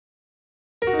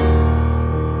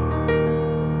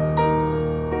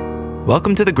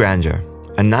Welcome to the Grandeur,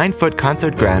 a 9-foot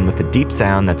concert grand with a deep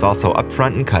sound that's also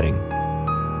upfront and cutting.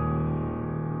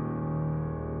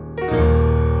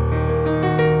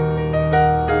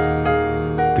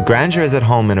 The Grandeur is at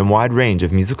home in a wide range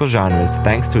of musical genres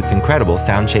thanks to its incredible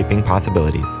sound-shaping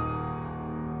possibilities.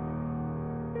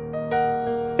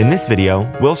 In this video,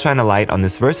 we'll shine a light on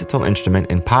this versatile instrument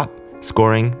in pop,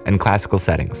 scoring, and classical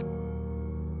settings.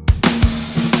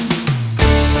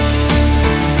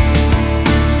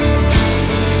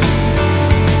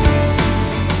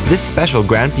 This special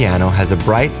grand piano has a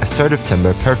bright, assertive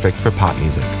timbre perfect for pop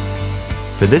music.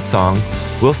 For this song,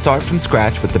 we'll start from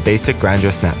scratch with the basic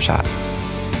Grandeur snapshot.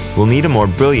 We'll need a more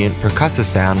brilliant, percussive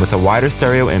sound with a wider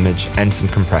stereo image and some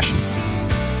compression.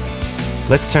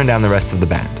 Let's turn down the rest of the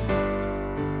band.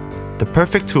 The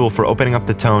perfect tool for opening up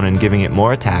the tone and giving it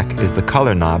more attack is the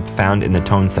color knob found in the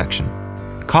tone section.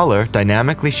 Color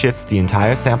dynamically shifts the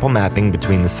entire sample mapping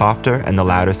between the softer and the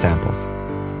louder samples.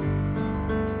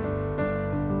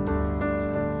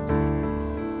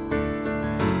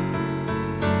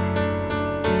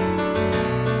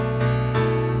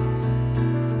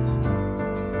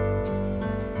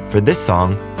 For this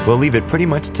song, we'll leave it pretty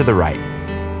much to the right.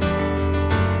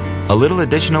 A little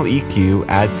additional EQ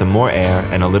adds some more air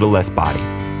and a little less body.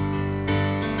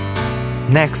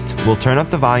 Next, we'll turn up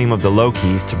the volume of the low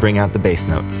keys to bring out the bass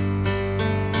notes.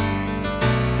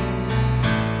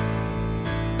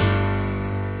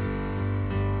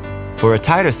 For a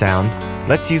tighter sound,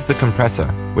 let's use the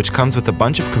compressor, which comes with a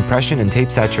bunch of compression and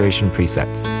tape saturation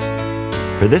presets.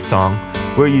 For this song,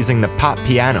 we're using the Pop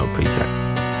Piano preset.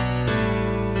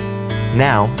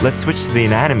 Now, let's switch to the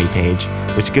anatomy page,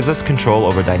 which gives us control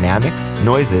over dynamics,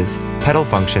 noises, pedal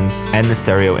functions, and the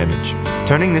stereo image.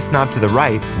 Turning this knob to the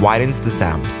right widens the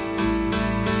sound.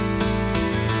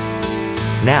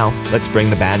 Now, let's bring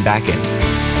the band back in.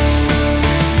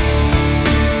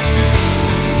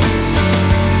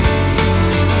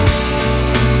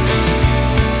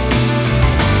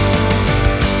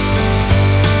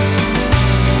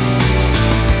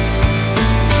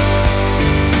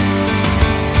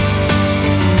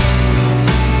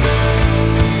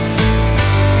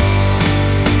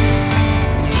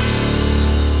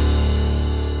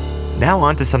 Now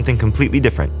on to something completely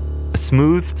different, a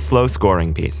smooth, slow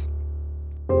scoring piece.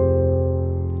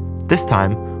 This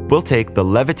time, we'll take the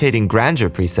Levitating Grandeur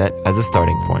preset as a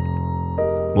starting point.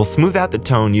 We'll smooth out the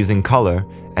tone using color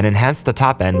and enhance the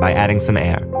top end by adding some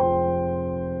air.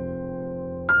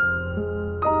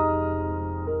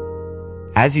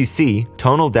 As you see,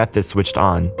 tonal depth is switched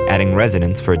on, adding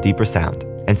resonance for a deeper sound,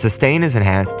 and sustain is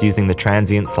enhanced using the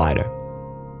transient slider.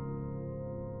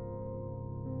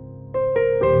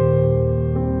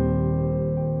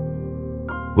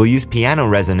 We'll use piano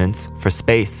resonance for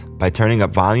space by turning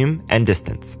up volume and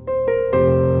distance.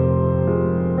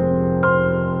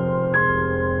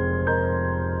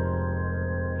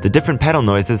 The different pedal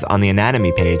noises on the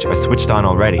anatomy page are switched on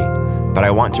already, but I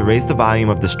want to raise the volume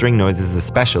of the string noises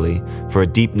especially for a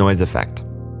deep noise effect.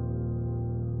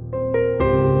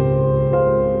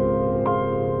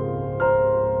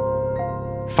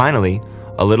 Finally,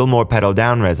 a little more pedal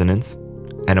down resonance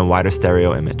and a wider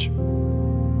stereo image.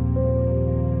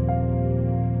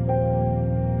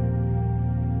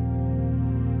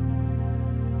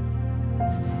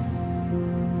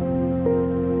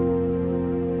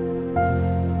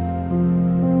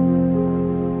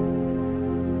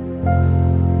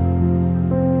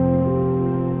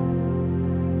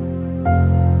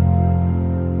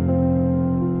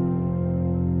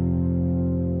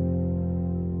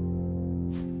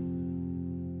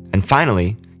 And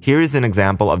finally, here is an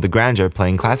example of the Grandeur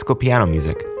playing classical piano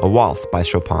music, a waltz by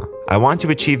Chopin. I want to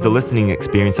achieve the listening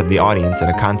experience of the audience in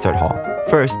a concert hall.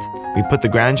 First, we put the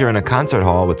Grandeur in a concert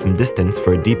hall with some distance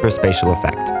for a deeper spatial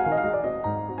effect.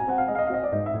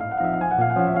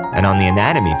 And on the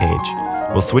anatomy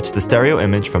page, we'll switch the stereo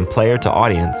image from player to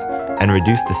audience and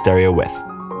reduce the stereo width.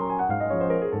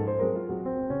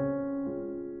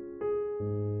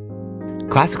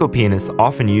 Classical pianists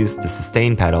often use the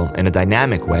sustain pedal in a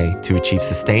dynamic way to achieve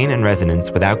sustain and resonance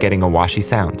without getting a washy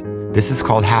sound. This is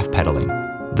called half pedaling.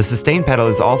 The sustain pedal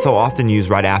is also often used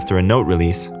right after a note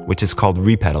release, which is called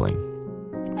repedaling.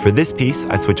 For this piece,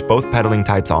 I switch both pedaling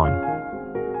types on.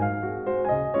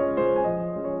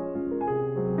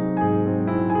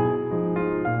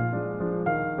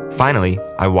 Finally,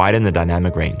 I widen the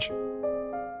dynamic range.